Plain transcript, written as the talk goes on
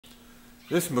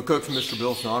This is McCook's Mr.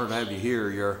 Billson. Honored to have you here.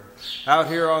 You're out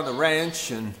here on the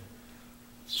ranch, and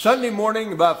Sunday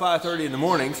morning, about 5:30 in the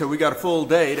morning, so we got a full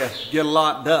day to get a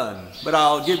lot done. But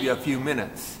I'll give you a few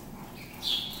minutes.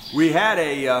 We had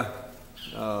a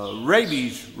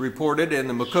rabies reported in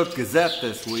the McCook Gazette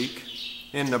this week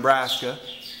in Nebraska.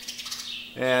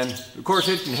 And of course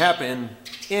it can happen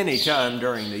any time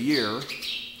during the year.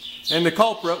 And the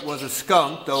culprit was a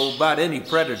skunk, though about any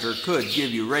predator could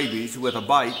give you rabies with a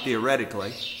bite,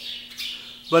 theoretically.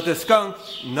 But the skunk,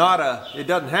 it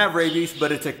doesn't have rabies,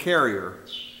 but it's a carrier.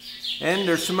 And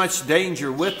there's so much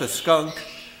danger with the skunk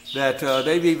that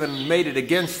they've even made it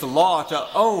against the law to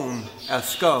own a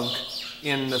skunk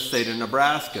in the state of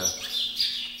Nebraska.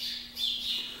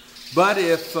 But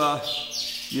if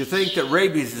you think that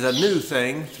rabies is a new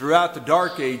thing, throughout the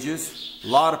Dark Ages, a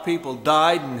lot of people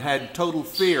died and had total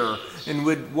fear and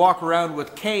would walk around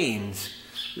with canes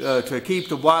to keep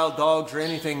the wild dogs or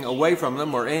anything away from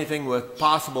them, or anything with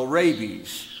possible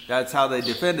rabies. That's how they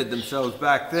defended themselves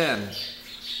back then.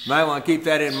 You might want to keep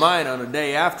that in mind on a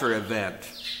day after event.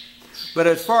 But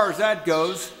as far as that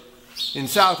goes, in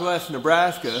southwest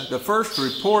Nebraska, the first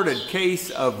reported case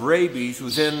of rabies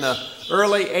was in the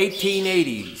early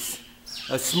 1880s.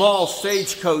 A small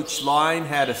stagecoach line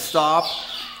had to stop.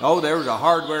 Oh, there was a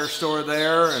hardware store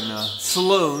there and a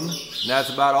saloon, and that's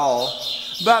about all.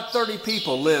 About 30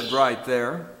 people lived right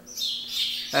there.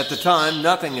 At the time,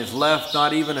 nothing is left,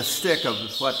 not even a stick of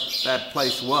what that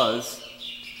place was.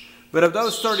 But of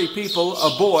those 30 people,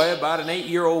 a boy, about an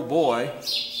 8-year-old boy,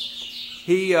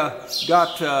 he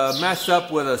got messed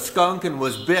up with a skunk and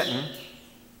was bitten.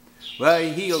 Well, he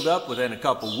healed up within a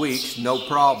couple weeks, no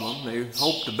problem. They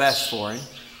hoped the best for him.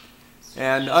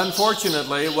 And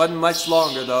unfortunately, it wasn't much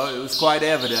longer, though. It was quite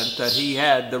evident that he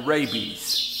had the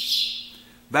rabies.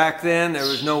 Back then, there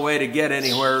was no way to get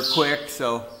anywhere quick,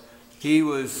 so he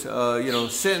was,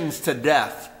 sentenced to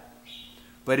death.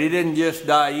 But he didn't just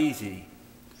die easy.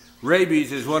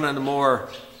 Rabies is one of the more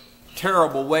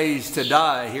terrible ways to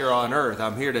die here on earth,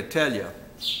 I'm here to tell you.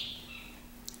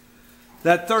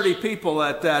 That 30 people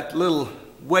at that little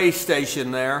way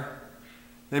station there,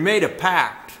 they made a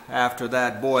pact after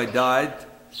that boy died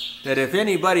that if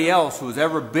anybody else was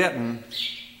ever bitten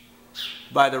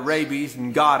by the rabies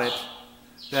and got it,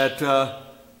 that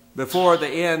before the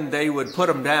end they would put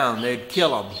them down, they'd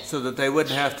kill them so that they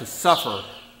wouldn't have to suffer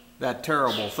that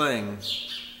terrible thing,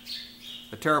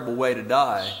 a terrible way to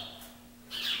die.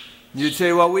 You'd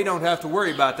say, well, we don't have to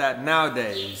worry about that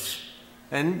nowadays.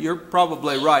 And you're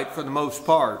probably right for the most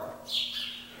part.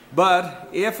 But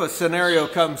if a scenario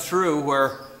comes through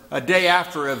where a day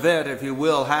after event, if you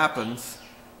will, happens,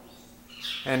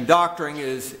 and doctoring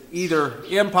is either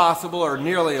impossible or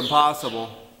nearly impossible,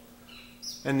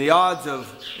 and the odds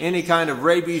of any kind of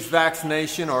rabies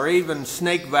vaccination or even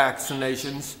snake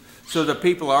vaccinations, so that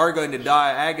people are going to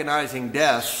die agonizing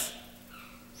deaths,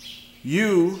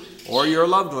 you or your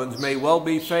loved ones may well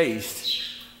be faced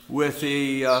with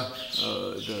the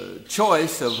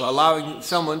choice of allowing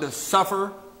someone to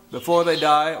suffer before they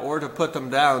die, or to put them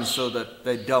down so that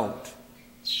they don't.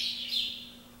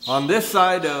 On this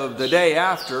side of the day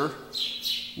after,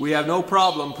 we have no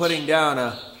problem putting down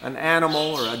an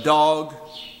animal or a dog,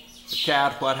 a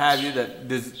cat, what have you, that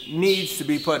needs to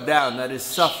be put down, that is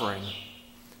suffering.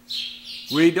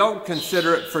 We don't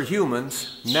consider it for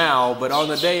humans now, but on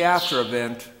the day after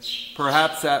event,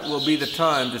 perhaps that will be the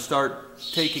time to start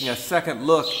taking a second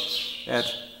look at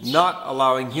not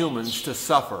allowing humans to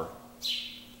suffer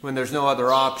when there's no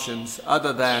other options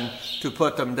other than to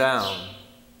put them down.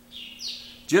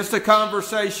 Just a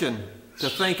conversation to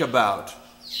think about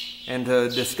and to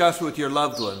discuss with your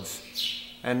loved ones,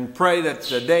 and pray that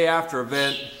the day after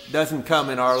event doesn't come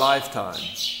in our lifetime.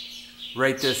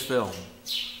 Rate this film.